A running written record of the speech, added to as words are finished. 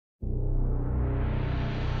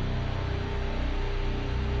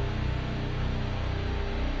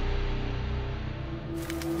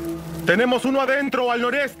Tenemos uno adentro, al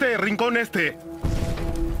noreste, rincón este.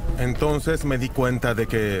 Entonces me di cuenta de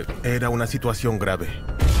que era una situación grave.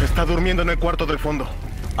 Está durmiendo en el cuarto del fondo.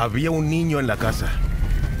 Había un niño en la casa.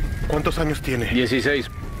 ¿Cuántos años tiene? 16.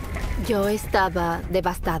 Yo estaba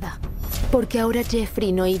devastada, porque ahora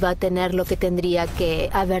Jeffrey no iba a tener lo que tendría que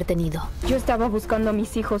haber tenido. Yo estaba buscando a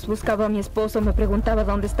mis hijos, buscaba a mi esposo, me preguntaba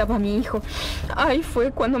dónde estaba mi hijo. Ahí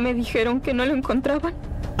fue cuando me dijeron que no lo encontraban.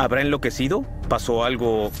 ¿Habrá enloquecido? ¿Pasó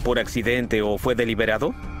algo por accidente o fue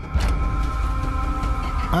deliberado?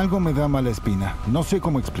 Algo me da mala espina. No sé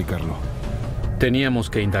cómo explicarlo. Teníamos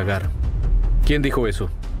que indagar. ¿Quién dijo eso?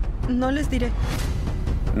 No les diré.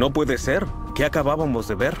 No puede ser. ¿Qué acabábamos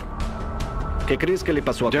de ver? ¿Qué crees que le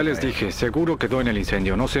pasó a Ya les dije, seguro quedó en el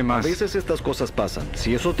incendio, no sé más. A veces estas cosas pasan.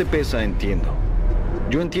 Si eso te pesa, entiendo.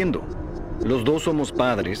 Yo entiendo. Los dos somos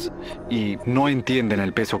padres y... No entienden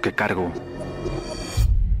el peso que cargo.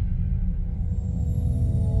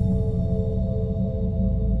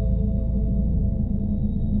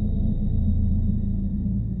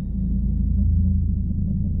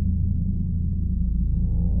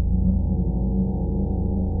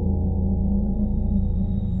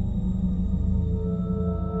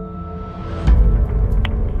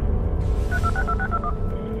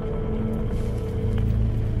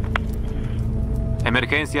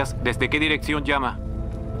 Emergencias, ¿desde qué dirección llama?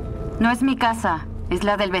 No es mi casa, es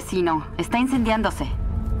la del vecino. Está incendiándose.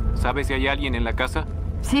 ¿Sabe si hay alguien en la casa?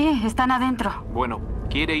 Sí, están adentro. Bueno,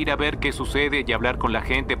 ¿quiere ir a ver qué sucede y hablar con la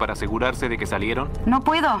gente para asegurarse de que salieron? No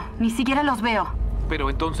puedo, ni siquiera los veo. Pero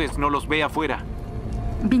entonces no los ve afuera.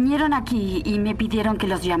 Vinieron aquí y me pidieron que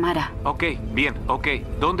los llamara. Ok, bien, ok.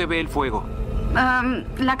 ¿Dónde ve el fuego?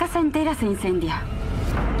 La casa entera se incendia.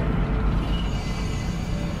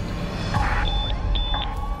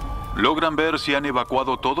 ¿Logran ver si han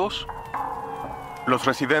evacuado todos? Los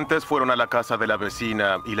residentes fueron a la casa de la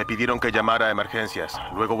vecina y le pidieron que llamara a emergencias.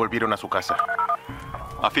 Luego volvieron a su casa.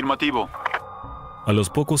 Afirmativo. A los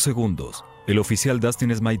pocos segundos, el oficial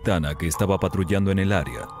Dustin Smaitana, que estaba patrullando en el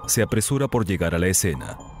área, se apresura por llegar a la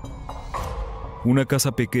escena. Una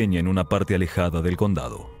casa pequeña en una parte alejada del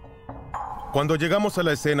condado. Cuando llegamos a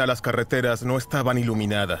la escena, las carreteras no estaban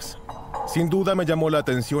iluminadas. Sin duda me llamó la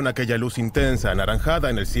atención aquella luz intensa,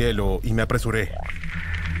 anaranjada en el cielo, y me apresuré.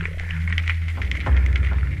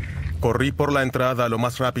 Corrí por la entrada lo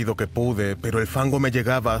más rápido que pude, pero el fango me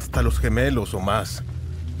llegaba hasta los gemelos o más.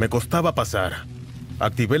 Me costaba pasar.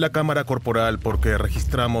 Activé la cámara corporal porque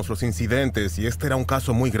registramos los incidentes y este era un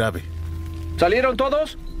caso muy grave. ¿Salieron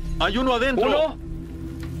todos? Hay uno adentro. ¿Uno?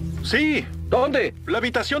 Sí. ¿Dónde? La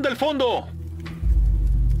habitación del fondo.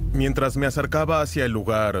 Mientras me acercaba hacia el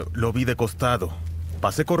lugar, lo vi de costado.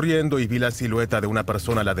 Pasé corriendo y vi la silueta de una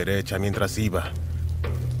persona a la derecha mientras iba.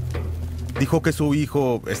 Dijo que su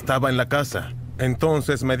hijo estaba en la casa.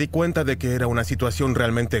 Entonces me di cuenta de que era una situación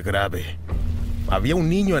realmente grave. Había un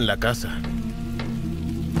niño en la casa.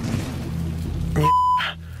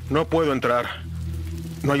 No puedo entrar.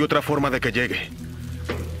 No hay otra forma de que llegue.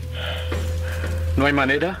 ¿No hay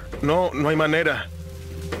manera? No, no hay manera.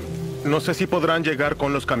 No sé si podrán llegar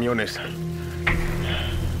con los camiones.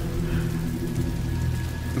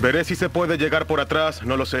 Veré si se puede llegar por atrás,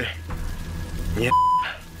 no lo sé. Mierda.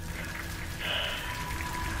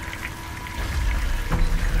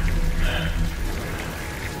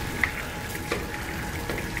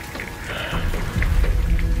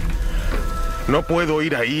 No puedo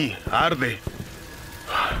ir ahí, arde.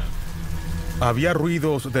 Había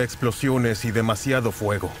ruidos de explosiones y demasiado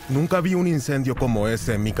fuego. Nunca vi un incendio como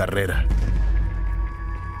ese en mi carrera.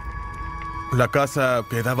 La casa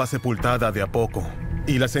quedaba sepultada de a poco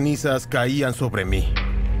y las cenizas caían sobre mí.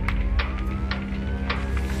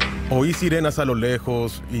 Oí sirenas a lo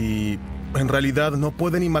lejos y en realidad no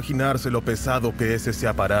pueden imaginarse lo pesado que es ese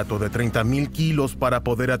aparato de 30,000 kilos para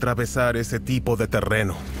poder atravesar ese tipo de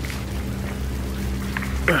terreno.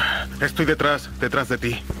 Estoy detrás de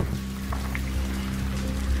ti.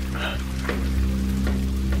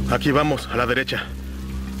 Aquí vamos, a la derecha.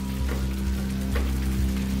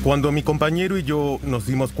 Cuando mi compañero y yo nos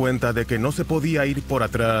dimos cuenta de que no se podía ir por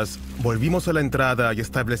atrás, volvimos a la entrada y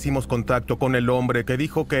establecimos contacto con el hombre que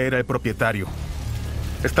dijo que era el propietario.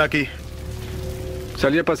 Está aquí.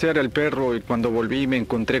 Salí a pasear al perro y cuando volví me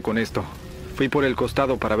encontré con esto. Fui por el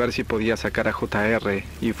costado para ver si podía sacar a JR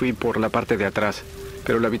y fui por la parte de atrás.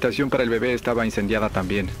 Pero la habitación para el bebé estaba incendiada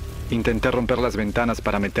también. Intenté romper las ventanas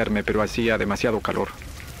para meterme, pero hacía demasiado calor.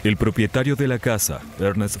 El propietario de la casa,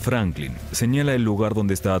 Ernest Franklin, señala el lugar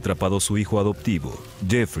donde está atrapado su hijo adoptivo,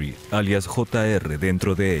 Jeffrey, alias JR,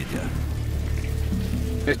 dentro de ella.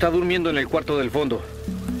 Está durmiendo en el cuarto del fondo.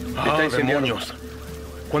 Está incendiado. Demonios.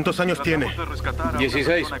 ¿Cuántos años tiene?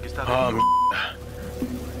 16. Ah,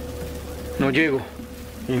 no llego.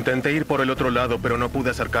 Intenté ir por el otro lado, pero no pude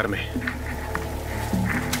acercarme.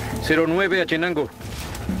 09 a Chenango.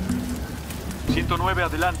 109,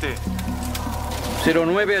 adelante.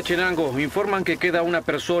 09 a Chenango. Informan que queda una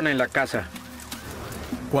persona en la casa.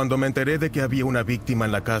 Cuando me enteré de que había una víctima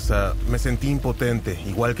en la casa, me sentí impotente,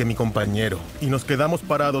 igual que mi compañero, y nos quedamos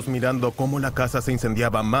parados mirando cómo la casa se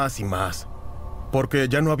incendiaba más y más, porque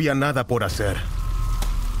ya no había nada por hacer.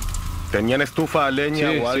 ¿Tenían estufa a leña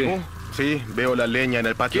o algo? Sí, veo la leña en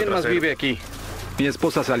el patio trasero. ¿Quién más vive aquí? Mi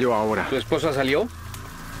esposa salió ahora. ¿Tu esposa salió?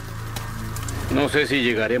 No sé si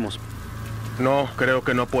llegaremos. No, creo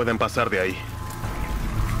que no pueden pasar de ahí.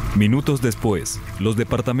 Minutos después, los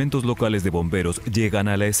departamentos locales de bomberos llegan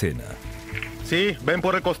a la escena. Sí, ven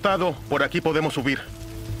por el costado. Por aquí podemos subir.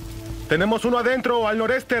 Tenemos uno adentro, al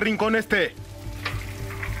noreste, rincón este.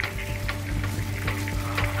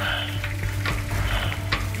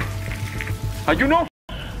 ¿Hay uno?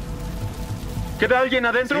 ¿Queda alguien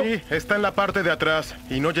adentro? Sí, está en la parte de atrás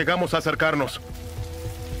y no llegamos a acercarnos.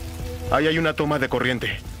 Ahí hay una toma de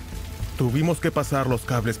corriente. Tuvimos que pasar los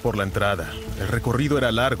cables por la entrada. El recorrido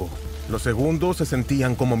era largo. Los segundos se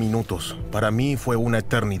sentían como minutos. Para mí fue una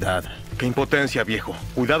eternidad. ¡Qué impotencia, viejo!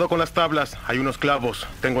 Cuidado con las tablas. Hay unos clavos.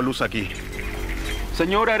 Tengo luz aquí.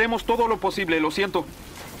 Señor, haremos todo lo posible. Lo siento.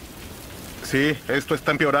 Sí, esto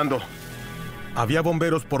está empeorando. Había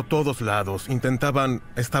bomberos por todos lados. Intentaban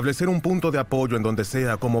establecer un punto de apoyo en donde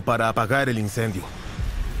sea como para apagar el incendio.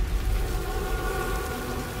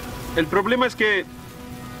 El problema es que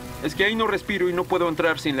ahí no respiro y no puedo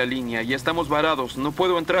entrar sin la línea. Y estamos varados. No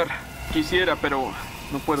puedo entrar. Quisiera, pero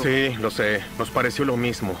no puedo. Sí, lo sé. Nos pareció lo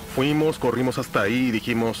mismo. Fuimos, corrimos hasta ahí y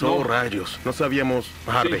dijimos, oh, rayos. No sabíamos.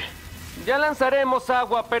 Arde. Sí. Ya lanzaremos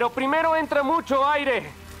agua, pero primero entra mucho aire.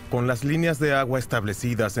 Con las líneas de agua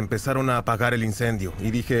establecidas empezaron a apagar el incendio.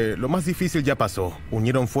 Y dije, lo más difícil ya pasó.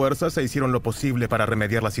 Unieron fuerzas e hicieron lo posible para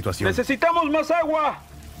remediar la situación. ¡Necesitamos más agua!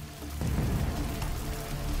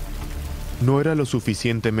 No era lo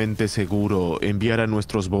suficientemente seguro enviar a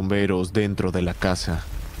nuestros bomberos dentro de la casa.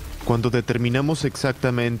 Cuando determinamos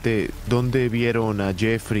exactamente dónde vieron a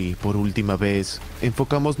Jeffrey por última vez,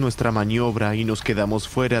 enfocamos nuestra maniobra y nos quedamos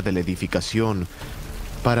fuera de la edificación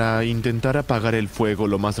para intentar apagar el fuego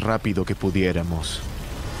lo más rápido que pudiéramos.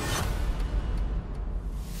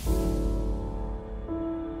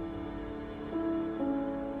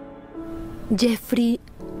 Jeffrey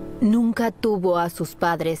nunca tuvo a sus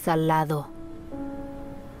padres al lado.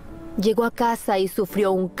 Llegó a casa y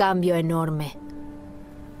sufrió un cambio enorme.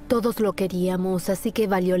 Todos lo queríamos, así que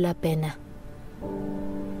valió la pena.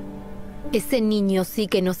 Ese niño sí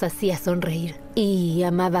que nos hacía sonreír y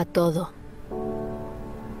amaba todo.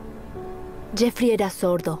 Jeffrey era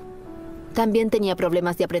sordo. También tenía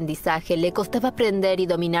problemas de aprendizaje. Le costaba aprender y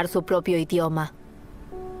dominar su propio idioma.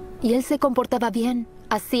 Y él se comportaba bien.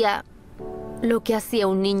 Hacía lo que hacía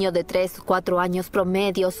un niño de 3 o 4 años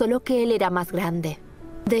promedio, solo que él era más grande.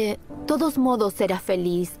 De todos modos era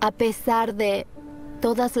feliz, a pesar de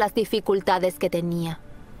todas las dificultades que tenía.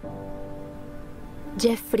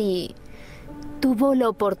 Jeffrey tuvo la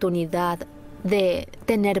oportunidad de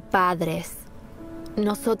tener padres.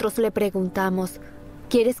 Nosotros le preguntamos,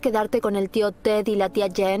 ¿quieres quedarte con el tío Ted y la tía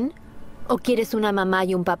Jen? ¿O quieres una mamá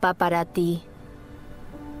y un papá para ti?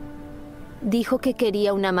 Dijo que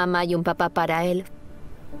quería una mamá y un papá para él.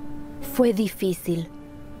 Fue difícil.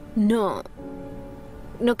 No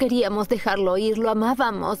queríamos dejarlo ir, lo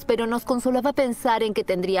amábamos, pero nos consolaba pensar en que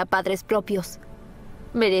tendría padres propios.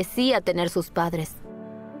 Merecía tener sus padres.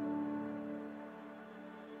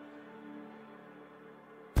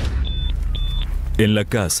 En la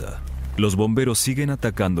casa, los bomberos siguen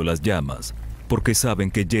atacando las llamas porque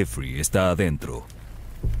saben que Jeffrey está adentro.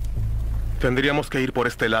 Tendríamos que ir por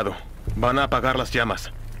este lado. Van a apagar las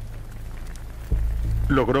llamas.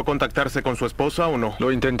 ¿Logró contactarse con su esposa o no?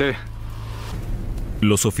 Lo intenté.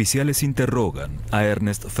 Los oficiales interrogan a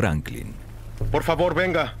Ernest Franklin. Por favor,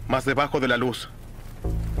 venga, más debajo de la luz.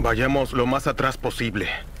 Vayamos lo más atrás posible.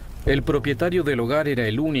 El propietario del hogar era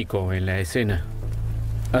el único en la escena.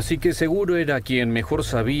 Así que seguro era quien mejor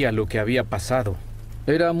sabía lo que había pasado.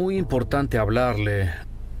 Era muy importante hablarle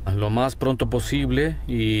lo más pronto posible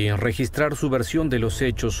y registrar su versión de los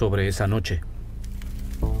hechos sobre esa noche.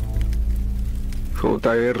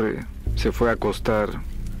 JR se fue a acostar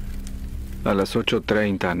a las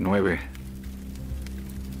 8:30, 9.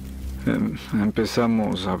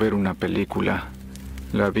 Empezamos a ver una película.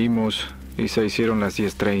 La vimos y se hicieron las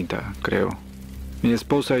 10:30, creo. Mi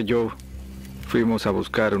esposa y yo fuimos a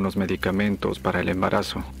buscar unos medicamentos para el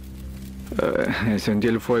embarazo. Encendí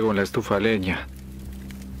el fuego en la estufa a leña.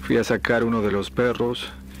 Fui a sacar uno de los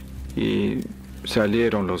perros y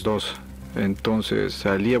salieron los dos. Entonces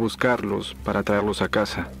salí a buscarlos para traerlos a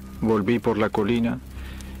casa. Volví por la colina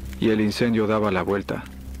y el incendio daba la vuelta.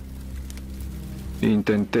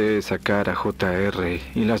 Intenté sacar a JR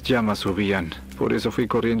y las llamas subían. Por eso fui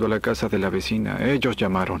corriendo a la casa de la vecina. Ellos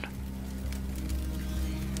llamaron.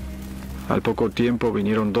 Al poco tiempo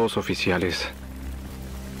vinieron 2 oficiales.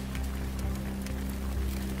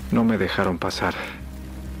 No me dejaron pasar.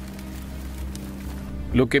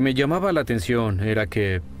 Lo que me llamaba la atención era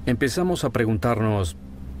que empezamos a preguntarnos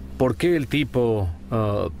por qué el tipo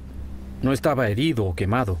no estaba herido o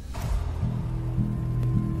quemado.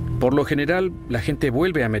 Por lo general, la gente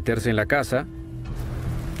vuelve a meterse en la casa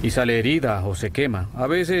y sale herida o se quema. A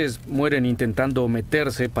veces mueren intentando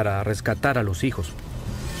meterse para rescatar a los hijos.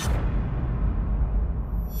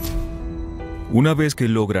 Una vez que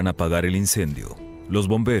logran apagar el incendio, los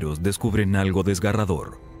bomberos descubren algo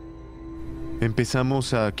desgarrador.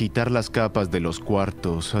 Empezamos a quitar las capas de los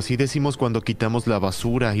cuartos. Así decimos cuando quitamos la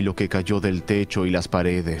basura y lo que cayó del techo y las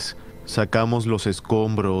paredes. Sacamos los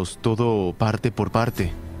escombros, todo parte por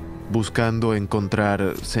parte, buscando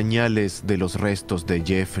encontrar señales de los restos de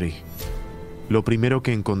Jeffrey. Lo primero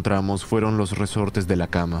que encontramos fueron los resortes de la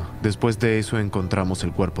cama. Después de eso encontramos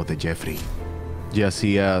el cuerpo de Jeffrey.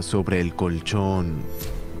 Yacía sobre el colchón,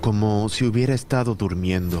 como si hubiera estado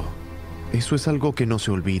durmiendo. Eso es algo que no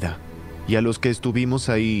se olvida. Y a los que estuvimos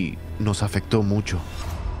ahí nos afectó mucho.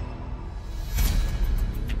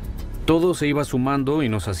 Todo se iba sumando y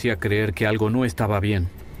nos hacía creer que algo no estaba bien.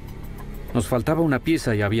 Nos faltaba una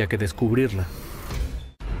pieza y había que descubrirla.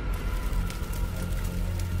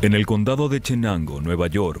 En el condado de Chenango, Nueva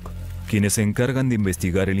York, quienes se encargan de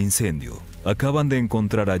investigar el incendio, acaban de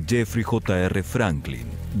encontrar a Jeffrey J.R. Franklin,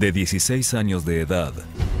 de 16 años de edad,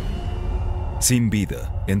 sin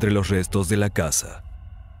vida entre los restos de la casa.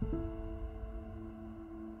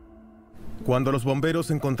 Cuando los bomberos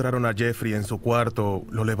encontraron a Jeffrey en su cuarto,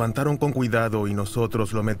 lo levantaron con cuidado y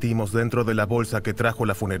nosotros lo metimos dentro de la bolsa que trajo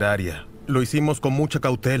la funeraria. Lo hicimos con mucha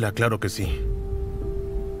cautela, claro que sí.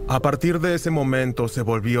 A partir de ese momento se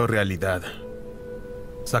volvió realidad.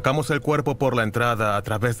 Sacamos el cuerpo por la entrada a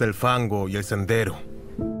través del fango y el sendero.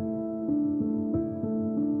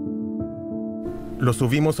 Lo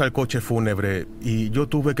subimos al coche fúnebre y yo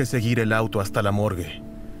tuve que seguir el auto hasta la morgue.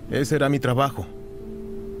 Ese era mi trabajo.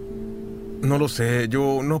 No lo sé,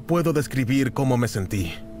 yo no puedo describir cómo me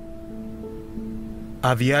sentí.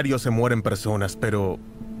 A diario se mueren personas, pero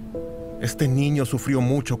este niño sufrió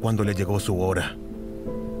mucho cuando le llegó su hora.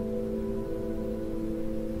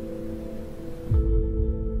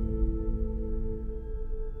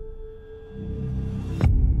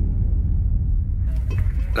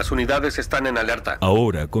 Las unidades están en alerta.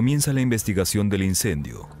 Ahora comienza la investigación del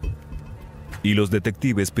incendio. Y los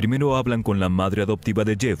detectives primero hablan con la madre adoptiva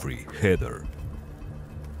de Jeffrey, Heather.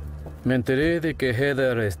 Me enteré de que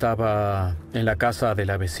Heather estaba en la casa de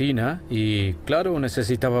la vecina y, claro,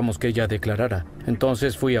 necesitábamos que ella declarara.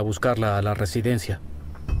 Entonces fui a buscarla a la residencia.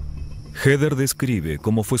 Heather describe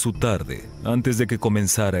cómo fue su tarde antes de que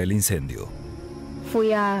comenzara el incendio.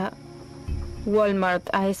 Fui a Walmart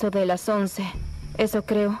a eso de las 11, eso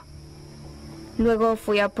creo. Luego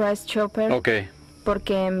fui a Price Chopper. Ok.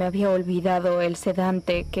 Porque me había olvidado el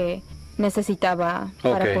sedante que necesitaba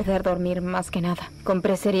para poder dormir más que nada.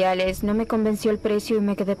 Compré cereales, no me convenció el precio y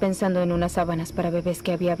me quedé pensando en unas sábanas para bebés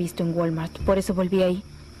que había visto en Walmart. Por eso volví ahí.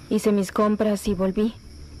 Hice mis compras y volví.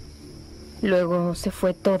 Luego se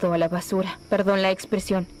fue todo a la basura. Perdón la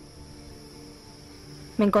expresión.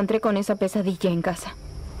 Me encontré con esa pesadilla en casa.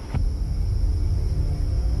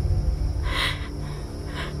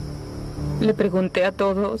 Le pregunté a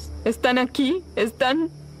todos, ¿están aquí? ¿Están?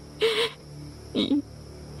 Y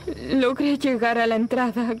logré llegar a la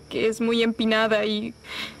entrada, que es muy empinada, y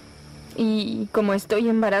como estoy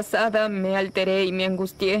embarazada, me alteré y me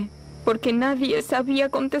angustié, porque nadie sabía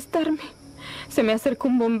contestarme. Se me acercó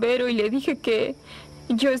un bombero y le dije que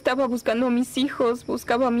yo estaba buscando a mis hijos,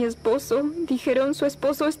 buscaba a mi esposo. Dijeron, su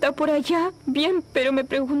esposo está por allá. Bien, pero me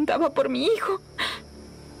preguntaba por mi hijo.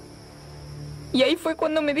 Y ahí fue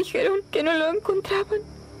cuando me dijeron que no lo encontraban.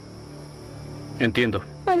 Entiendo.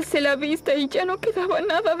 Alcé la vista y ya no quedaba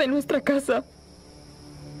nada de nuestra casa.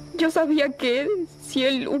 Yo sabía que si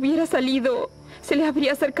él hubiera salido, se le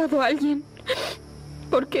habría acercado a alguien.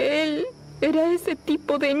 Porque él era ese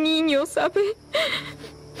tipo de niño, ¿sabe?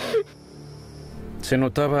 Se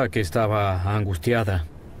notaba que estaba angustiada.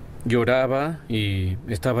 Lloraba y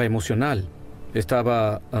estaba emocional.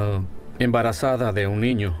 Estaba embarazada de un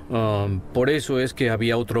niño. Por eso es que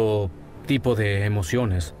había otro tipo de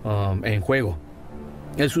emociones en juego.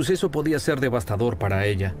 El suceso podía ser devastador para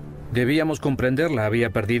ella. Debíamos comprenderla,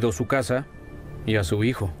 había perdido su casa y a su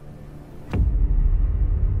hijo.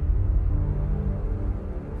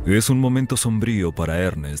 Es un momento sombrío para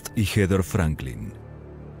Ernest y Heather Franklin.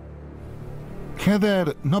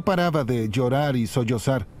 Heather no paraba de llorar y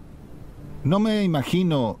sollozar. No me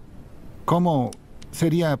imagino cómo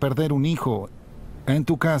sería perder un hijo en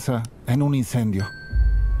tu casa en un incendio.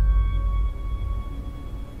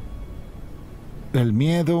 El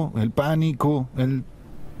miedo, el pánico, el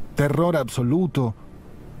terror absoluto.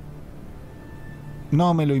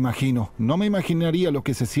 No me lo imagino. No me imaginaría lo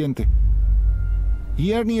que se siente.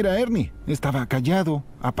 Y Ernie era Ernie. Estaba callado,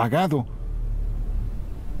 apagado.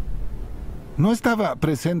 No estaba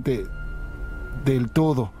presente del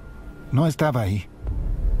todo. No estaba ahí.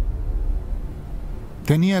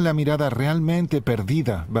 Tenía la mirada realmente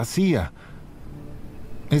perdida, vacía.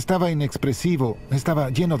 Estaba inexpresivo, estaba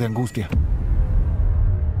lleno de angustia.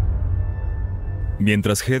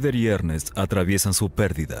 Mientras Heather y Ernest atraviesan su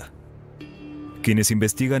pérdida, quienes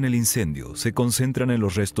investigan el incendio se concentran en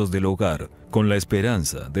los restos del hogar con la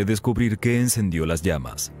esperanza de descubrir qué encendió las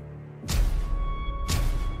llamas.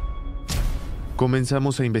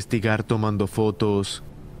 Comenzamos a investigar tomando fotos,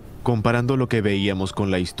 comparando lo que veíamos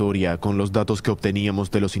con la historia, con los datos que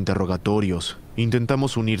obteníamos de los interrogatorios.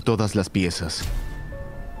 Intentamos unir todas las piezas.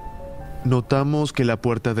 Notamos que la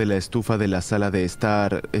puerta de la estufa de la sala de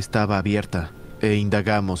estar estaba abierta e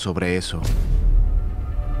indagamos sobre eso.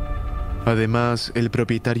 Además, el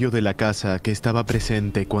propietario de la casa, que estaba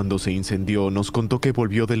presente cuando se incendió, nos contó que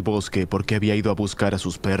volvió del bosque porque había ido a buscar a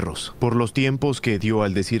sus perros. Por los tiempos que dio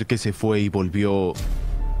al decir que se fue y volvió,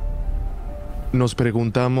 nos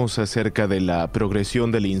preguntamos acerca de la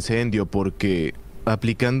progresión del incendio porque,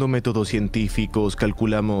 aplicando métodos científicos,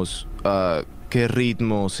 calculamos a qué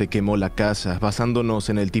ritmo se quemó la casa, basándonos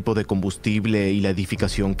en el tipo de combustible y la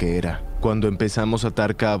edificación que era. Cuando empezamos a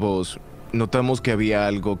atar cabos, notamos que había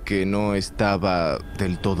algo que no estaba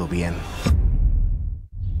del todo bien.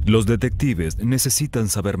 Los detectives necesitan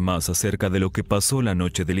saber más acerca de lo que pasó la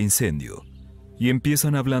noche del incendio y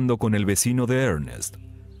empiezan hablando con el vecino de Ernest,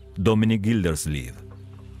 Dominic Gildersleeve.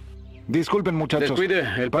 Disculpen, muchachos. Descuide,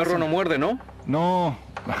 el perro no muerde, ¿no? No.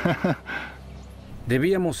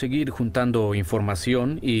 Debíamos seguir juntando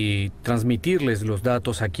información y transmitirles los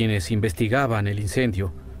datos a quienes investigaban el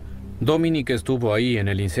incendio. Dominic estuvo ahí en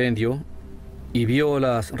el incendio y vio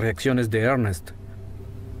las reacciones de Ernest.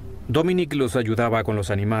 Dominic los ayudaba con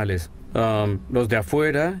los animales, los de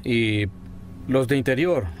afuera y los de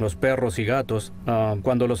interior, los perros y gatos,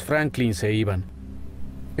 cuando los Franklin se iban.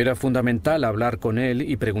 Era fundamental hablar con él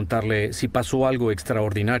y preguntarle si pasó algo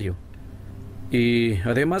extraordinario. Y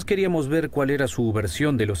además queríamos ver cuál era su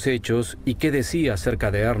versión de los hechos y qué decía acerca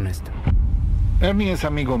de Ernest. Ernie es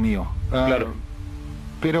amigo mío. Claro.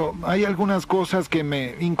 Pero hay algunas cosas que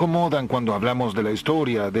me incomodan cuando hablamos de la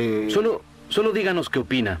historia, de... Solo díganos qué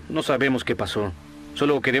opina. No sabemos qué pasó.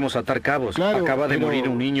 Solo queremos atar cabos. Claro, Acaba de pero... morir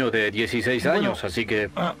un niño de 16 años, así que...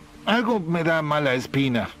 algo me da mala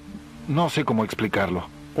espina. No sé cómo explicarlo.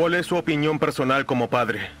 ¿Cuál es su opinión personal como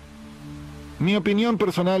padre? Mi opinión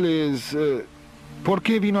personal es... ¿por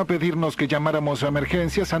qué vino a pedirnos que llamáramos a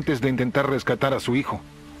emergencias antes de intentar rescatar a su hijo?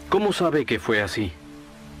 ¿Cómo sabe que fue así?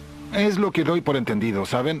 Es lo que doy por entendido,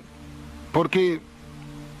 ¿saben? Porque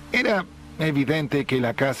era evidente que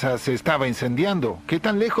la casa se estaba incendiando. ¿Qué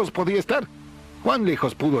tan lejos podía estar? ¿Cuán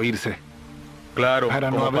lejos pudo irse? Claro,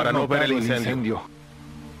 para no ver el incendio.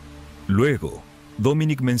 Luego,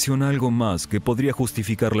 Dominic menciona algo más que podría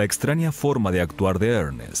justificar la extraña forma de actuar de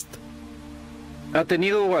Ernest. ¿Ha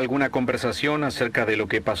tenido alguna conversación acerca de lo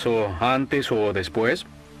que pasó antes o después?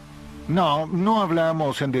 No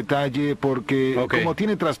hablamos en detalle porque como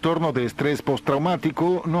tiene trastorno de estrés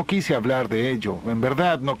postraumático, no quise hablar de ello. En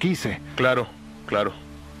verdad, no quise. Claro.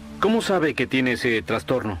 ¿Cómo sabe que tiene ese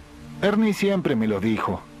trastorno? Ernie siempre me lo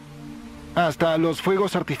dijo. Hasta los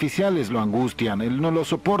fuegos artificiales lo angustian, él no lo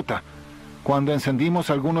soporta. Cuando encendimos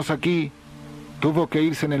algunos aquí, tuvo que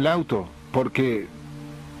irse en el auto porque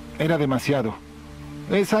era demasiado.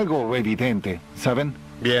 Es algo evidente, ¿saben?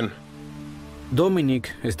 Bien.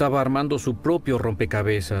 Dominic estaba armando su propio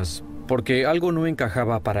rompecabezas porque algo no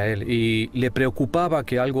encajaba para él y le preocupaba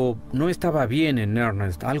que algo no estaba bien en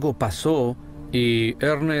Ernest. Algo pasó y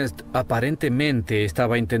Ernest aparentemente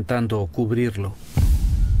estaba intentando cubrirlo.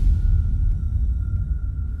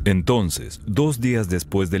 Entonces, 2 días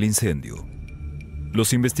después del incendio,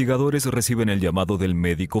 los investigadores reciben el llamado del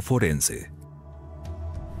médico forense.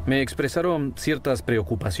 Me expresaron ciertas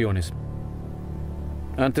preocupaciones.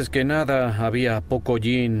 Antes que nada, había poco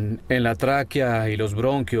gin en la tráquea y los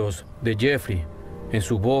bronquios de Jeffrey, en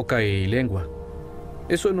su boca y lengua.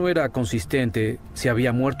 Eso no era consistente, se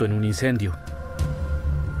había muerto en un incendio.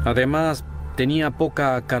 Además, tenía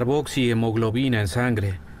poca carboxihemoglobina en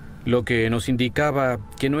sangre, lo que nos indicaba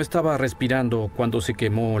que no estaba respirando cuando se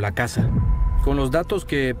quemó la casa. Con los datos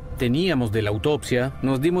que teníamos de la autopsia,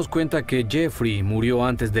 nos dimos cuenta que Jeffrey murió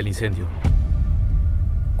antes del incendio.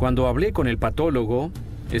 Cuando hablé con el patólogo,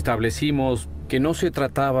 establecimos que no se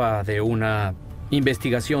trataba de una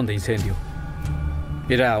investigación de incendio.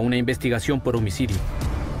 Era una investigación por homicidio.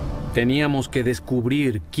 Teníamos que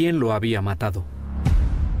descubrir quién lo había matado.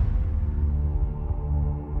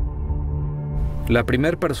 La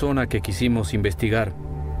primera persona que quisimos investigar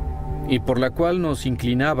y por la cual nos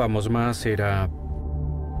inclinábamos más era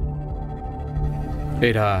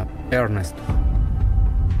Ernest.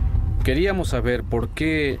 Queríamos saber por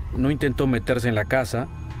qué no intentó meterse en la casa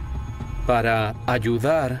para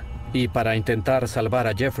ayudar y para intentar salvar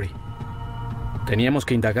a Jeffrey. Teníamos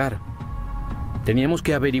que indagar. Teníamos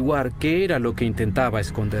que averiguar qué era lo que intentaba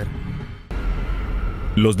esconder.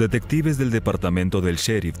 Los detectives del departamento del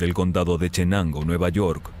sheriff del condado de Chenango, Nueva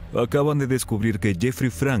York, acaban de descubrir que Jeffrey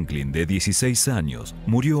Franklin, de 16 años,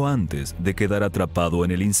 murió antes de quedar atrapado en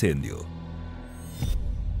el incendio.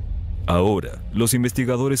 Ahora, los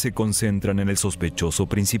investigadores se concentran en el sospechoso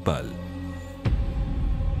principal.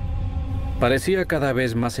 Parecía cada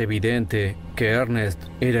vez más evidente que Ernest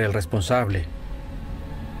era el responsable,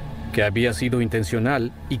 que había sido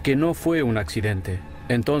intencional y que no fue un accidente.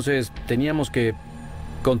 Entonces, teníamos que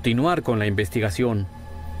continuar con la investigación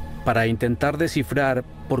para intentar descifrar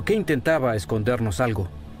por qué intentaba escondernos algo.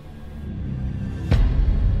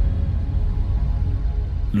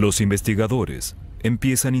 Los investigadores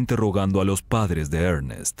empiezan interrogando a los padres de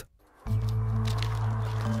Ernest.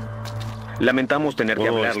 Lamentamos tener que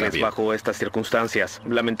hablarles bajo estas circunstancias.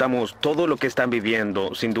 Lamentamos todo lo que están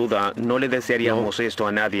viviendo. Sin duda, no le desearíamos esto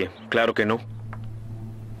a nadie. Claro que no.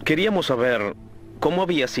 Queríamos saber cómo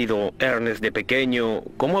había sido Ernest de pequeño,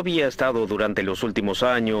 cómo había estado durante los últimos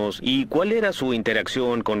años y cuál era su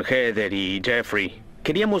interacción con Heather y Jeffrey.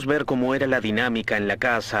 Queríamos ver cómo era la dinámica en la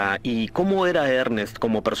casa y cómo era Ernest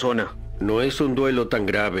como persona. No es un duelo tan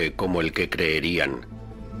grave como el que creerían,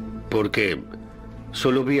 porque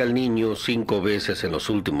solo vi al niño 5 veces en los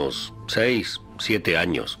últimos 6, 7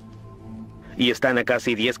 años. ¿Y están a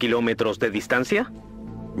casi 10 kilómetros de distancia?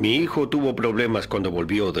 Mi hijo tuvo problemas cuando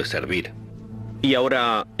volvió de servir. ¿Y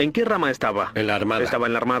ahora, en qué rama estaba? En la Armada. Estaba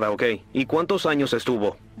en la Armada, ok. ¿Y cuántos años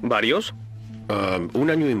estuvo? ¿Varios?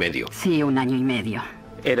 1 año y medio. Sí, 1 año y medio.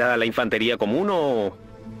 ¿Era la infantería común o...?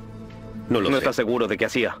 No lo sé. ¿No estás seguro de qué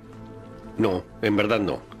hacía? No, en verdad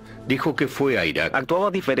no. Dijo que fue a Irak. ¿Actuaba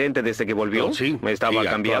diferente desde que volvió? No, sí. ¿Estaba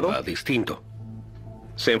cambiado? Actuaba distinto.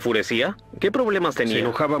 ¿Se enfurecía? ¿Qué problemas tenía? Se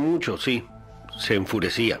enojaba mucho, sí. Se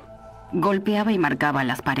enfurecía. Golpeaba y marcaba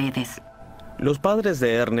las paredes. Los padres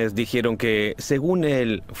de Ernest dijeron que, según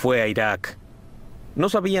él, fue a Irak. No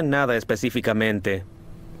sabían nada específicamente,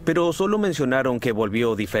 pero solo mencionaron que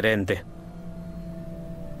volvió diferente.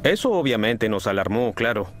 Eso obviamente nos alarmó,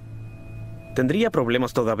 claro. ¿Tendría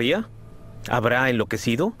problemas todavía? ¿Habrá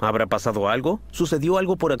enloquecido? ¿Habrá pasado algo? ¿Sucedió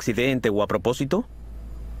algo por accidente o a propósito?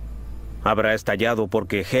 ¿Habrá estallado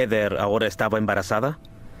porque Heather ahora estaba embarazada?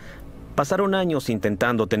 Pasaron años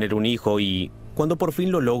intentando tener un hijo y, cuando por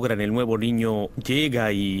fin lo logran, el nuevo niño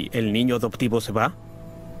llega y el niño adoptivo se va.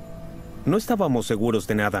 No estábamos seguros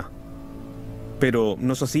de nada, pero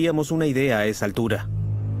nos hacíamos una idea a esa altura.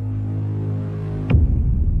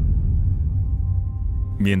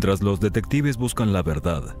 Mientras los detectives buscan la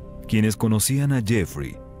verdad, quienes conocían a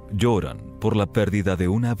Jeffrey lloran por la pérdida de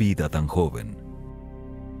una vida tan joven.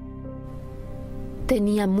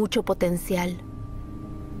 Tenía mucho potencial.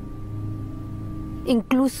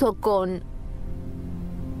 Incluso con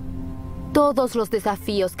todos los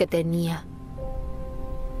desafíos que tenía.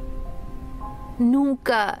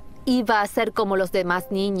 Nunca iba a ser como los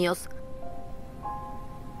demás niños.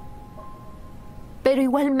 Pero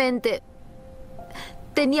igualmente,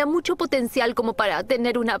 tenía mucho potencial como para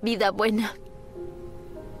tener una vida buena.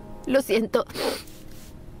 Lo siento.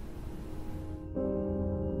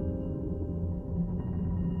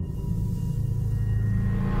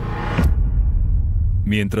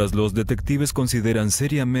 Mientras los detectives consideran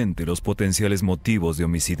seriamente los potenciales motivos de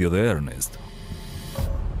homicidio de Ernest.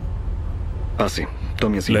 Sí,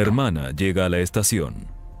 tome asiento. La hermana llega a la estación.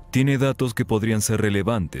 Tiene datos que podrían ser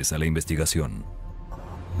relevantes a la investigación.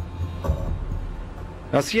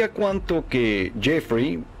 ¿Hacía cuánto que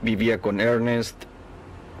Jeffrey vivía con Ernest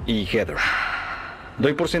y Heather?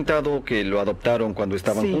 Doy por sentado que lo adoptaron cuando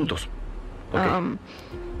estaban juntos. Okay.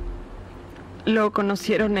 Lo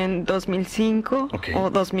conocieron en 2005 o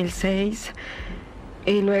 2006.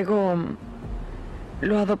 Y luego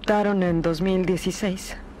Lo adoptaron en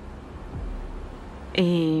 2016.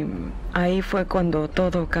 Y ahí fue cuando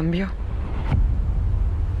todo cambió.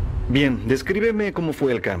 Bien, descríbeme cómo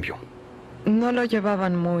fue el cambio. No lo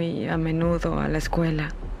llevaban muy a menudo a la escuela.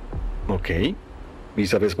 Ok. ¿Y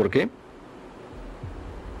sabes por qué?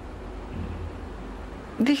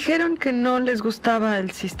 Dijeron que no les gustaba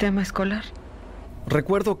el sistema escolar.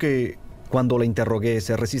 Recuerdo que cuando la interrogué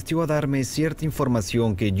se resistió a darme cierta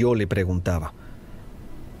información que yo le preguntaba.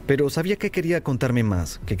 Pero sabía que quería contarme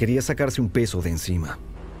más, que quería sacarse un peso de encima.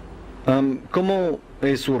 ¿Cómo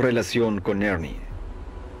es su relación con Ernie?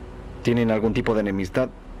 ¿Tienen algún tipo de enemistad?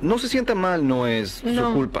 No se sienta mal, no es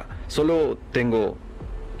su culpa. Solo tengo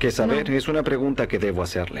que saber, es una pregunta que debo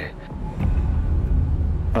hacerle.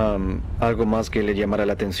 ¿Algo más que le llamara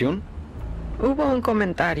la atención? Hubo un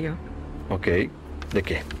comentario. Ok, ¿de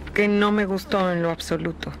qué? Que no me gustó en lo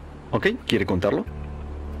absoluto. Ok, ¿quiere contarlo?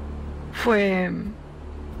 Fue...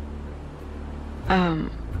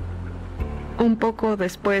 un poco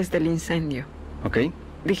después del incendio. Ok.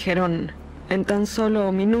 Dijeron, en tan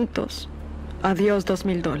solo minutos, adiós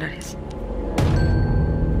 $2,000.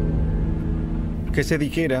 Que se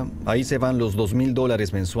dijera, ahí se van los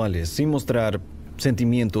 $2,000 mensuales, sin mostrar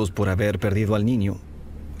sentimientos por haber perdido al niño.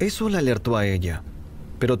 Eso la alertó a ella,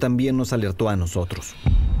 pero también nos alertó a nosotros.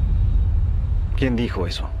 ¿Quién dijo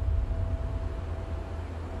eso?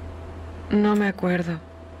 No me acuerdo.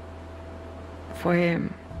 Fue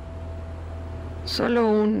solo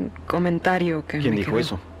un comentario que ¿Quién me dijo quedó.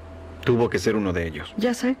 eso? Tuvo que ser uno de ellos.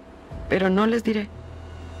 Ya sé, pero no les diré.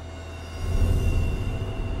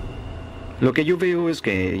 Lo que yo veo es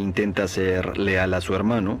que intenta ser leal a su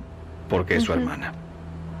hermano, porque es su hermana.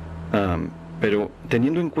 Pero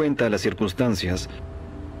teniendo en cuenta las circunstancias,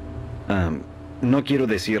 no quiero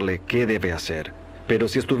decirle qué debe hacer, pero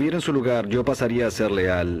si estuviera en su lugar, yo pasaría a ser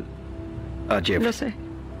leal a Jeff. Lo sé.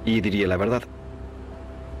 Y diría la verdad.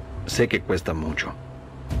 Sé que cuesta mucho.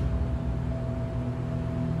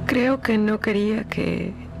 Creo que no quería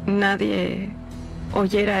que nadie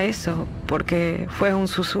oyera eso, porque fue un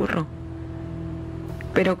susurro.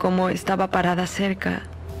 Pero como estaba parada cerca,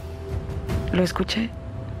 lo escuché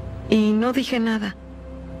y no dije nada.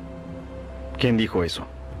 ¿Quién dijo eso?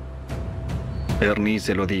 ¿Ernie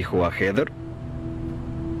se lo dijo a Heather?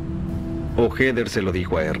 ¿O Heather se lo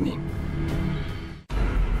dijo a Ernie?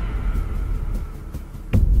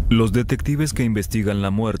 Los detectives que investigan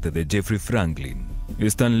la muerte de Jeffrey Franklin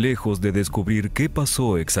están lejos de descubrir qué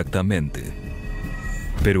pasó exactamente.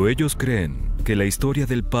 Pero ellos creen que la historia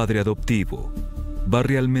del padre adoptivo va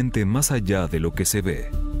realmente más allá de lo que se ve.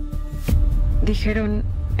 Dijeron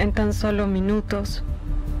en tan solo minutos,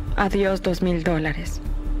 adiós $2,000.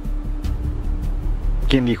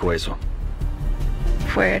 ¿Quién dijo eso?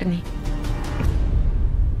 Fue Ernie.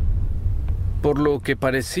 Por lo que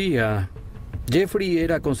parecía, Jeffrey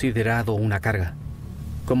era considerado una carga.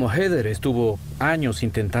 Como Heather estuvo años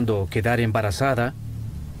intentando quedar embarazada,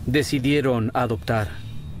 decidieron adoptar.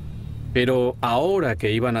 Pero ahora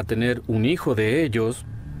que iban a tener un hijo de ellos,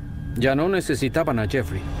 ya no necesitaban a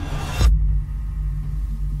Jeffrey.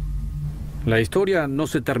 La historia no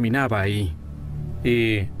se terminaba ahí.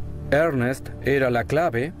 Y Ernest era la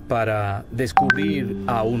clave para descubrir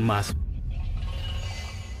aún más.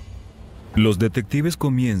 Los detectives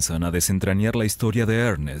comienzan a desentrañar la historia de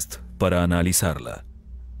Ernest para analizarla.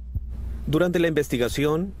 Durante la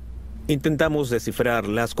investigación, intentamos descifrar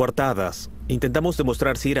las coartadas. Intentamos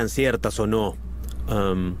demostrar si eran ciertas o no.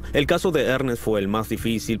 El caso de Ernest fue el más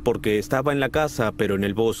difícil porque estaba en la casa, pero en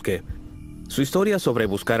el bosque. Su historia sobre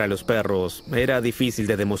buscar a los perros era difícil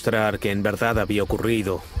de demostrar que en verdad había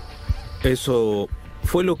ocurrido. Eso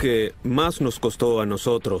fue lo que más nos costó a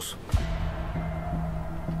nosotros.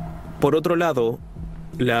 Por otro lado,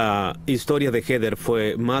 la historia de Heather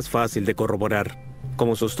fue más fácil de corroborar.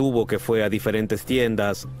 Como sostuvo que fue a diferentes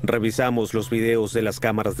tiendas, revisamos los videos de las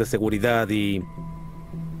cámaras de seguridad y...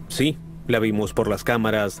 sí, la vimos por las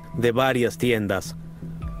cámaras de varias tiendas,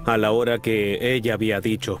 a la hora que ella había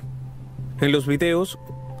dicho. En los videos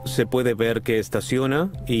se puede ver que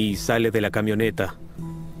estaciona y sale de la camioneta.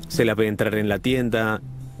 Se la ve entrar en la tienda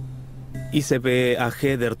y se ve a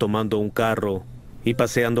Heather tomando un carro y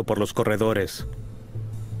paseando por los corredores.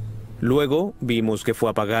 Luego vimos que fue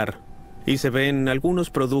a pagar y se ven algunos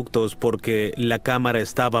productos porque la cámara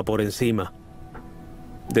estaba por encima.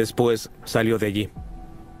 Después salió de allí.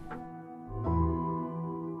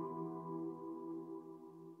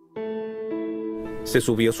 Se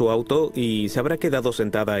subió a su auto y se habrá quedado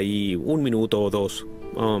sentada ahí 1 minuto o 2.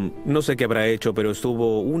 No sé qué habrá hecho, pero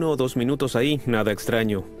estuvo 1 o 2 minutos ahí, nada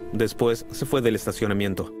extraño. Después se fue del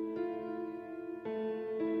estacionamiento.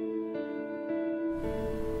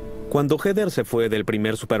 Cuando Heather se fue del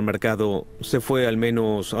primer supermercado, se fue al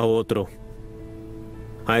menos a otro.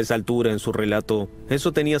 A esa altura en su relato,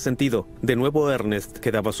 eso tenía sentido. De nuevo Ernest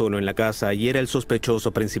quedaba solo en la casa y era el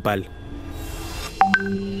sospechoso principal.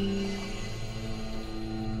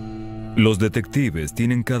 Los detectives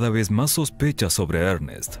tienen cada vez más sospechas sobre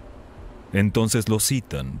Ernest. Entonces lo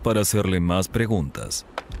citan para hacerle más preguntas.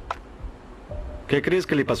 ¿Qué crees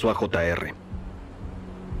que le pasó a JR?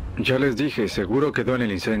 Ya les dije, seguro quedó en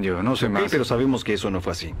el incendio, no sé más. Pero sabemos que eso no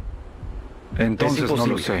fue así. Entonces no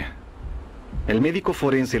lo sé. El médico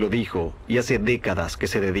forense lo dijo y hace décadas que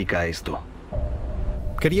se dedica a esto.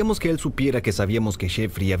 Queríamos que él supiera que sabíamos que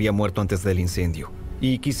Jeffrey había muerto antes del incendio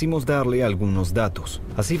y quisimos darle algunos datos.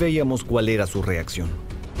 Así veíamos cuál era su reacción.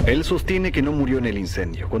 Él sostiene que no murió en el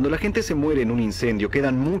incendio. Cuando la gente se muere en un incendio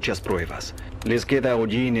quedan muchas pruebas. Les queda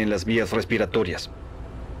hollín en las vías respiratorias,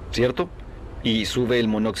 ¿cierto? Y sube el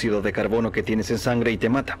monóxido de carbono que tienes en sangre y te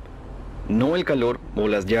mata. No el calor o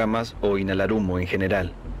las llamas o inhalar humo en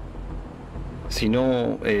general,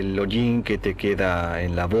 sino el hollín que te queda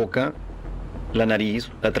en la boca, la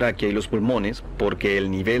nariz, la tráquea y los pulmones, porque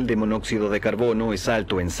el nivel de monóxido de carbono es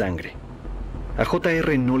alto en sangre. A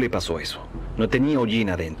JR no le pasó eso. No tenía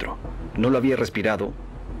hollín adentro. No lo había respirado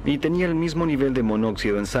y tenía el mismo nivel de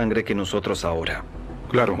monóxido en sangre que nosotros ahora.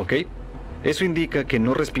 Claro. ¿Ok? Eso indica que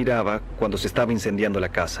no respiraba cuando se estaba incendiando la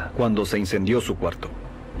casa, cuando se incendió su cuarto.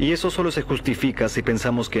 Y eso solo se justifica si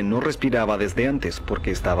pensamos que no respiraba desde antes porque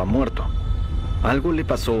estaba muerto. Algo le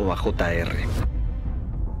pasó a JR.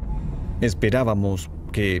 Esperábamos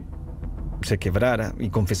que se quebrara y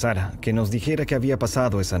confesara, que nos dijera qué había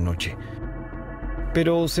pasado esa noche.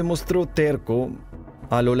 Pero se mostró terco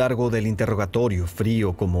a lo largo del interrogatorio,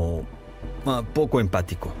 frío como poco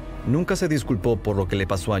empático. Nunca se disculpó por lo que le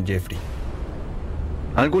pasó a Jeffrey.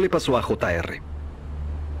 Algo le pasó a JR.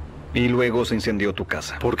 Y luego se incendió tu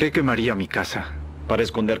casa. ¿Por qué quemaría mi casa? Para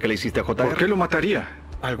esconder que le hiciste a JR. ¿Por qué lo mataría?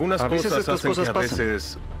 Algunas veces cosas estas hacen cosas que a pasan.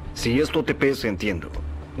 veces... Si esto te pesa, entiendo.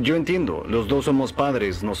 Yo entiendo. Los dos somos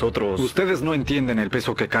padres, nosotros... Ustedes no entienden el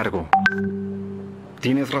peso que cargo.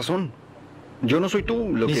 Tienes razón. Yo no soy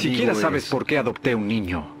tú. Lo Ni que siquiera digo sabes es... por qué adopté un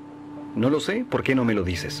niño. No lo sé. ¿Por qué no me lo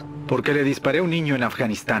dices? Porque le disparé a un niño en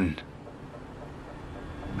Afganistán.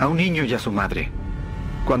 A un niño y a su madre.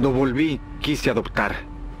 Cuando volví, quise adoptar.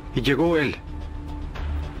 Y llegó él.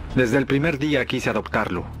 Desde el primer día quise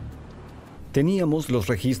adoptarlo. Teníamos los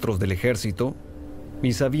registros del ejército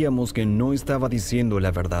y sabíamos que no estaba diciendo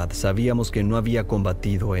la verdad. Sabíamos que no había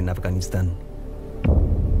combatido en Afganistán.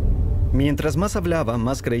 Mientras más hablaba,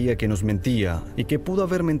 más creía que nos mentía y que pudo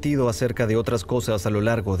haber mentido acerca de otras cosas a lo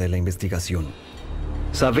largo de la investigación.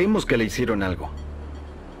 Sabemos que le hicieron algo.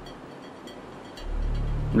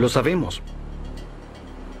 Lo sabemos.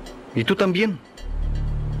 Y tú también.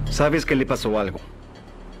 Sabes que le pasó algo.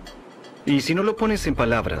 Y si no lo pones en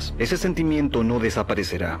palabras, ese sentimiento no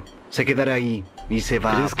desaparecerá. Se quedará ahí y se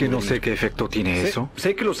va. ¿Crees que no sé qué efecto tiene eso?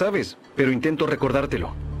 Sé que lo sabes, pero intento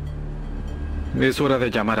recordártelo. Es hora de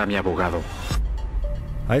llamar a mi abogado.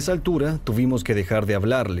 A esa altura tuvimos que dejar de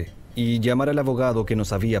hablarle y llamar al abogado que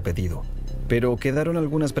nos había pedido. Pero quedaron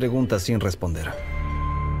algunas preguntas sin responder.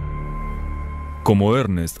 Como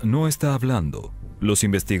Ernest no está hablando, los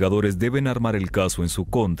investigadores deben armar el caso en su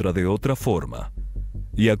contra de otra forma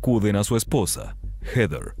y acuden a su esposa,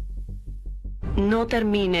 Heather. No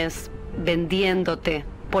termines vendiéndote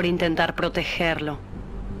por intentar protegerlo,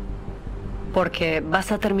 porque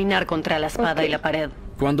vas a terminar contra la espada y la pared.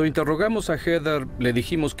 Cuando interrogamos a Heather, le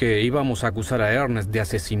dijimos que íbamos a acusar a Ernest de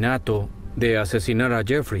asesinato, de asesinar a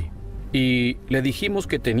Jeffrey. Y le dijimos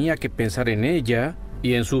que tenía que pensar en ella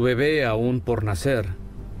y en su bebé aún por nacer,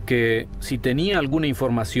 que si tenía alguna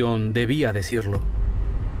información debía decirlo.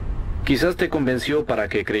 Quizás te convenció para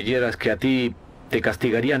que creyeras que a ti te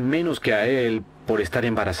castigarían menos que a él por estar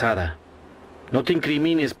embarazada. No te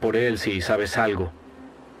incrimines por él si sabes algo.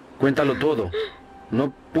 Cuéntalo todo.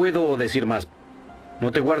 No puedo decir más.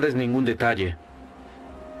 No te guardes ningún detalle.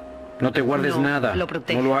 No te guardes nada.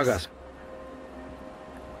 No lo hagas.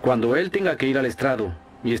 Cuando él tenga que ir al estrado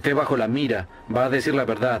y esté bajo la mira, va a decir la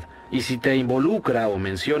verdad. Y si te involucra o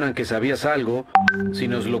mencionan que sabías algo, si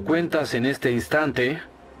nos lo cuentas en este instante...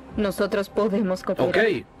 Nosotros podemos cooperar.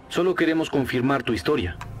 Ok, solo queremos confirmar tu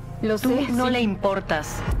historia. Lo sé. Tú no le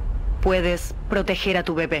importas. Puedes proteger a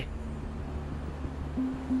tu bebé.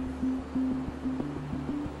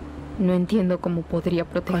 No entiendo cómo podría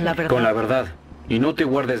proteger. Con la verdad. Con la verdad. Y no te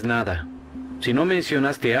guardes nada. Si no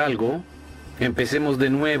mencionaste algo, empecemos de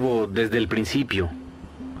nuevo desde el principio.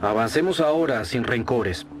 Avancemos ahora sin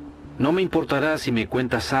rencores. No me importará si me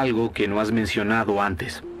cuentas algo que no has mencionado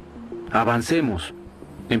antes. Avancemos.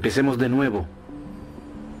 Empecemos de nuevo.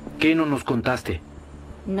 ¿Qué no nos contaste?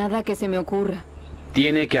 Nada que se me ocurra.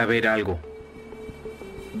 Tiene que haber algo.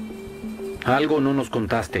 Algo no nos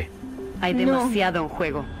contaste. Hay demasiado en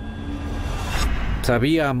juego.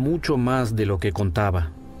 Sabía mucho más de lo que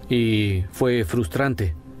contaba y fue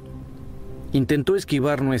frustrante. Intentó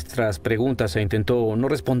esquivar nuestras preguntas e intentó no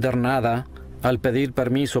responder nada al pedir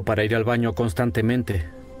permiso para ir al baño constantemente.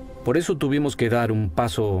 Por eso tuvimos que dar un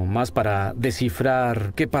paso más para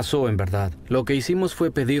descifrar qué pasó en verdad. Lo que hicimos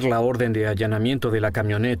fue pedir la orden de allanamiento de la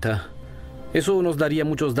camioneta. Eso nos daría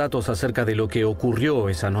muchos datos acerca de lo que ocurrió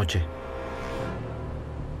esa noche.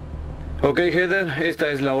 Ok, Heather,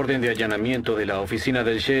 esta es la orden de allanamiento de la oficina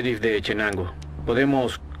del sheriff de Chenango.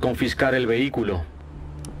 Podemos confiscar el vehículo.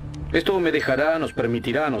 Esto nos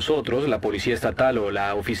permitirá a nosotros, la policía estatal o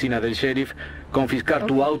la oficina del sheriff, confiscar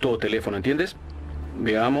tu auto o teléfono, ¿entiendes?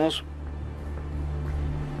 Veamos.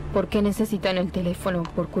 ¿Por qué necesitan el teléfono?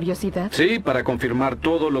 ¿Por curiosidad? Sí, para confirmar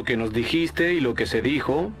todo lo que nos dijiste y lo que se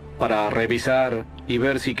dijo, para revisar y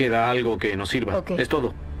ver si queda algo que nos sirva. Okay. Es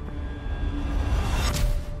todo.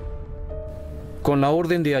 Con la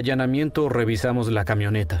orden de allanamiento revisamos la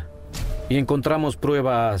camioneta y encontramos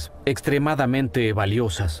pruebas extremadamente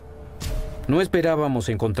valiosas. No esperábamos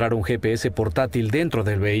encontrar un GPS portátil dentro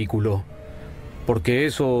del vehículo, porque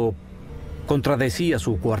eso contradecía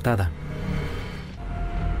su coartada.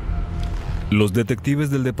 Los detectives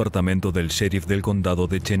del departamento del sheriff del condado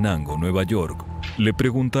de Chenango, Nueva York, le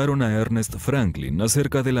preguntaron a Ernest Franklin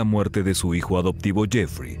acerca de la muerte de su hijo adoptivo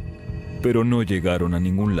Jeffrey, pero no llegaron a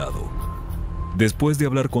ningún lado. Después de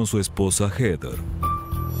hablar con su esposa Heather,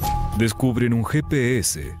 descubren un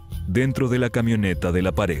GPS dentro de la camioneta de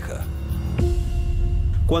la pareja.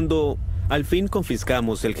 Cuando al fin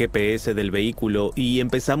confiscamos el GPS del vehículo y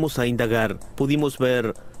empezamos a indagar, pudimos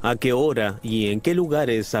ver a qué hora y en qué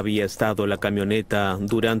lugares había estado la camioneta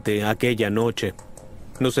durante aquella noche.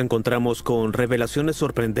 Nos encontramos con revelaciones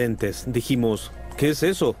sorprendentes. Dijimos, ¿qué es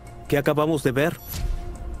eso? ¿Qué acabamos de ver?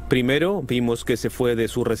 Primero vimos que se fue de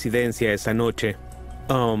su residencia esa noche,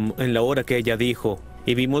 en la hora que ella dijo,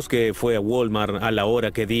 y vimos que fue a Walmart a la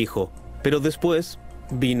hora que dijo. Pero después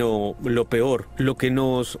vino lo peor, lo que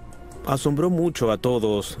nos asombró mucho a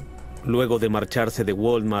todos. Luego de marcharse de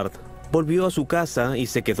Walmart, volvió a su casa y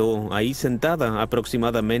se quedó ahí sentada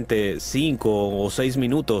aproximadamente 5 o 6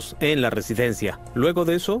 minutos en la residencia. Luego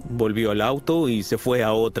de eso, volvió al auto y se fue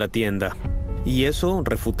a otra tienda. Y eso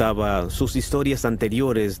refutaba sus historias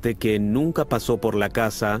anteriores de que nunca pasó por la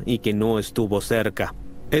casa y que no estuvo cerca.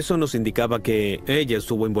 Eso nos indicaba que ella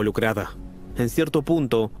estuvo involucrada. En cierto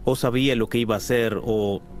punto, o sabía lo que iba a hacer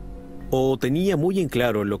o tenía muy en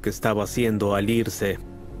claro lo que estaba haciendo al irse.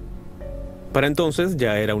 Para entonces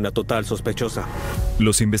ya era una total sospechosa.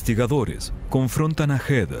 Los investigadores confrontan a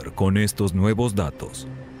Heather con estos nuevos datos.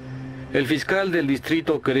 El fiscal del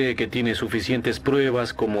distrito cree que tiene suficientes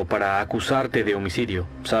pruebas como para acusarte de homicidio,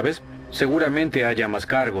 ¿sabes? Seguramente haya más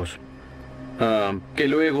cargos, que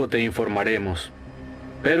luego te informaremos.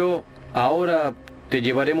 Pero ahora te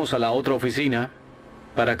llevaremos a la otra oficina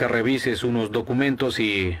para que revises unos documentos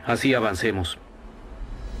y así avancemos.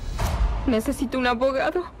 Necesito un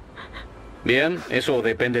abogado. Bien, eso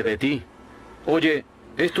depende de ti. Oye,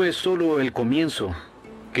 esto es solo el comienzo.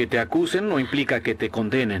 Que te acusen no implica que te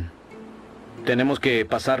condenen. Tenemos que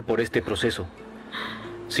pasar por este proceso.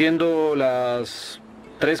 Siendo las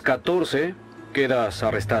 3:14, quedas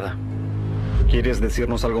arrestada. ¿Quieres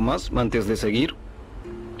decirnos algo más antes de seguir?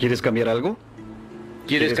 ¿Quieres cambiar algo?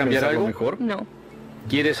 ¿Quieres cambiar algo? Mejor? No.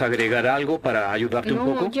 ¿Quieres agregar algo para ayudarte un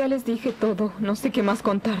poco? No, ya les dije todo. No sé qué más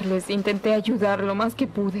contarles. Intenté ayudar lo más que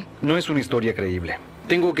pude. No es una historia creíble.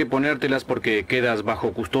 Tengo que ponértelas porque quedas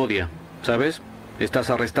bajo custodia, ¿sabes?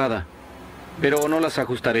 Estás arrestada. Pero no las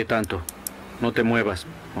ajustaré tanto. No te muevas,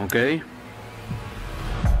 ¿ok?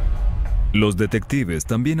 Los detectives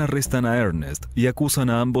también arrestan a Ernest y acusan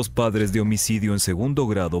a ambos padres de homicidio en segundo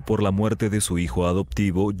grado por la muerte de su hijo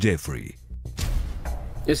adoptivo, Jeffrey.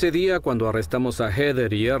 Ese día, cuando arrestamos a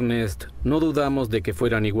Heather y Ernest, no dudamos de que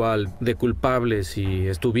fueran igual de culpables y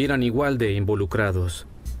estuvieran igual de involucrados.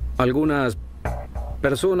 Algunas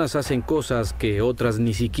personas hacen cosas que otras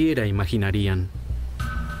ni siquiera imaginarían.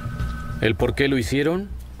 ¿El por qué lo hicieron?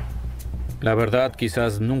 La verdad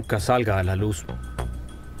quizás nunca salga a la luz.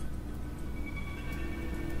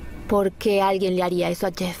 ¿Por qué alguien le haría eso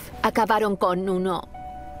a Jeff? Acabaron con uno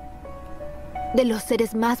de los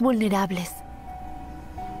seres más vulnerables,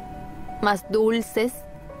 más dulces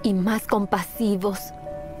y más compasivos,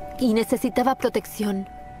 y necesitaba protección.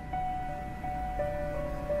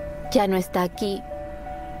 Ya no está aquí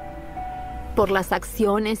por las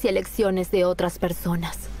acciones y elecciones de otras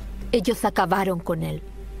personas. Ellos acabaron con él.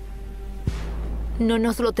 No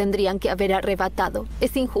nos lo tendrían que haber arrebatado.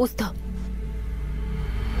 Es injusto.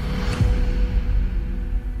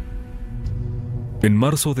 En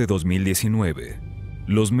marzo de 2019,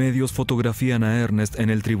 los medios fotografían a Ernest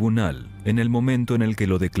en el tribunal en el momento en el que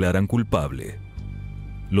lo declaran culpable.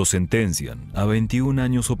 Lo sentencian a 21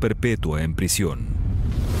 años o perpetua en prisión.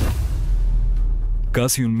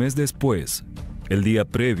 Casi un mes después, el día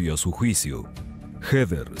previo a su juicio,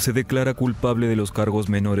 Heather se declara culpable de los cargos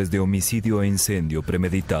menores de homicidio e incendio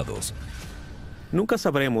premeditados. Nunca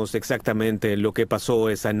sabremos exactamente lo que pasó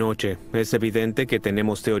esa noche. Es evidente que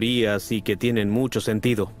tenemos teorías y que tienen mucho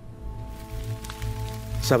sentido.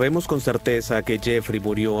 Sabemos con certeza que Jeffrey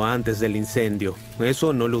murió antes del incendio.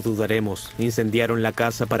 Eso no lo dudaremos. Incendiaron la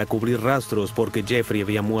casa para cubrir rastros porque Jeffrey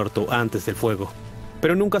había muerto antes del fuego.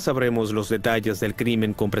 Pero nunca sabremos los detalles del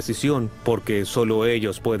crimen con precisión porque solo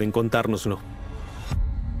ellos pueden contárnoslo.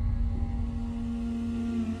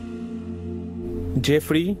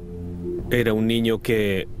 Jeffrey era un niño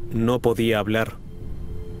que no podía hablar.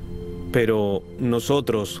 Pero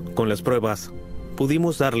nosotros, con las pruebas,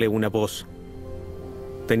 pudimos darle una voz.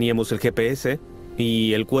 Teníamos el GPS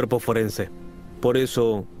y el cuerpo forense. Por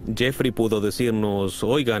eso, Jeffrey pudo decirnos,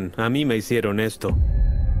 oigan, a mí me hicieron esto.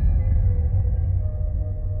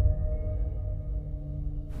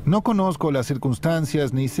 No conozco las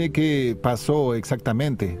circunstancias ni sé qué pasó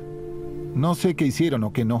exactamente. No sé qué hicieron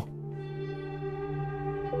o qué no.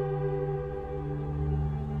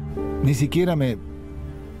 Ni siquiera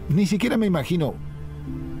me imagino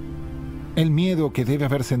el miedo que debe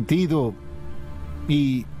haber sentido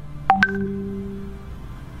y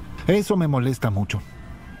eso me molesta mucho.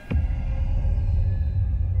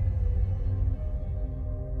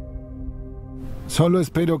 Solo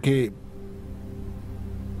espero que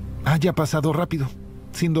haya pasado rápido,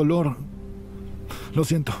 sin dolor. Lo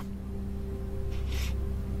siento.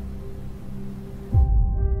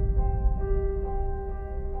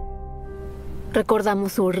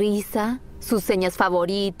 Recordamos su risa, sus señas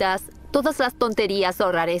favoritas, todas las tonterías o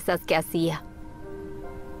rarezas que hacía.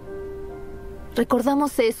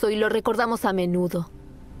 Recordamos eso y lo recordamos a menudo.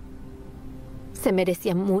 Se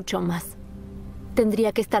merecía mucho más.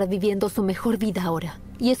 Tendría que estar viviendo su mejor vida ahora.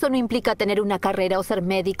 Y eso no implica tener una carrera o ser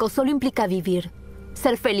médico, solo implica vivir.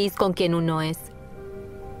 Ser feliz con quien uno es.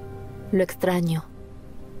 Lo extraño.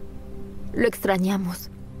 Lo extrañamos.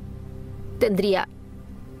 Tendría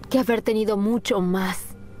que haber tenido mucho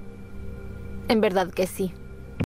más. En verdad que sí.